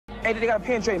Hey, they got a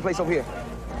pen trading place over here.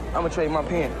 I'm gonna trade my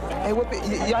pen. Hey,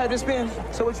 y'all have this pen?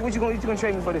 So what you gonna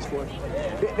trade me for this for?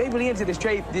 They really into this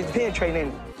pen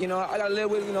trading. You know, I gotta live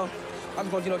with it, you know. I'm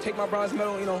gonna, you know, take my bronze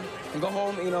medal, you know, and go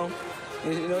home, you know.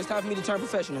 It's time for me to turn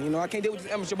professional. You know, I can't deal with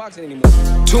this amateur boxing anymore.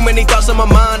 Too many thoughts on my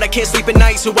mind, I can't sleep at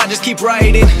night, so I just keep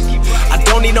writing. I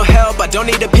don't need no help, I don't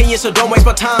need opinions, so don't waste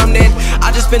my time then.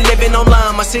 I just been living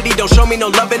online, my city don't show me no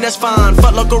love and that's fine.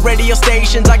 Fuck local radio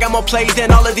stations, I got more plays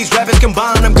than all of these rappers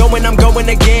combined. I'm going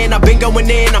again, I've been going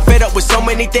in, I'm fed up with so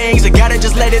many things. I gotta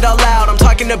just let it all out, I'm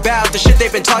talking about the shit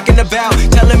they've been talking about.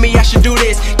 Telling me I should do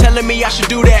this, telling me I should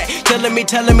do that. Telling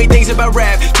me things about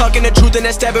rap. Talking the truth and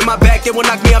that stab in my back, they will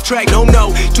knock me off track.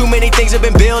 No, too many things have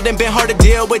been building, been hard to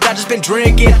deal with, I just been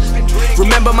drinking.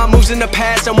 Remember my moves in the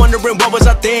past, I'm wondering what was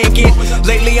I thinking.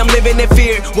 Lately I'm living in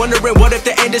fear, wondering what if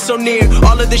the end is so near.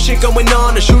 All of this shit going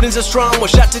on, the shootings are strong. One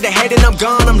shot to the head and I'm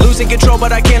gone. I'm losing control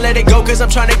but I can't let it go, cause I'm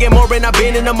trying to get more. And I've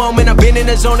been in the moment, I've been in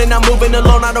the zone, and I'm moving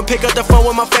alone. I don't pick up the phone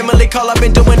when my family call, I've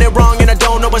been doing it wrong and I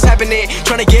don't know what's happening.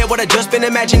 Trying to get what I just been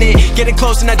imagining, getting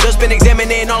close and I just been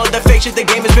examining all of the fake shit the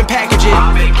game has been packaging.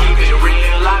 I've been keeping it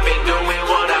real, I've been doing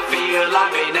what I feel.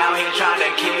 I've been out here trying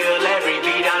to kill every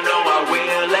beat, I know I will.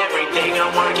 Everything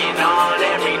I'm working on,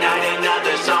 every night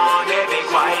another song. They've been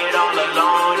quiet all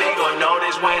along, they gon'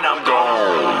 notice when I'm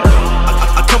gone.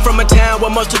 I come from a town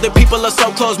where most of the people are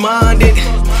so close-minded.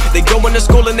 They go into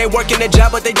school and they work in a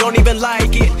job but they don't even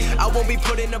like it. I won't be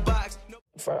put in a box.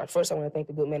 First, I want to thank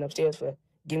the good man upstairs for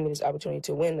giving me this opportunity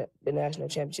to win the national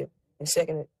championship. And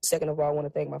second of all, I want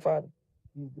to thank my father.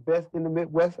 He's the best in the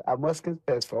Midwest, I must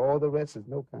confess. For all the rest, is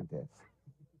no contest.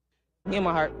 He in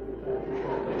my heart.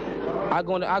 I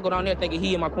go down there thinking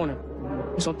he in my corner.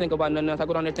 Just don't think about nothing else. I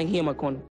go down there thinking he in my corner.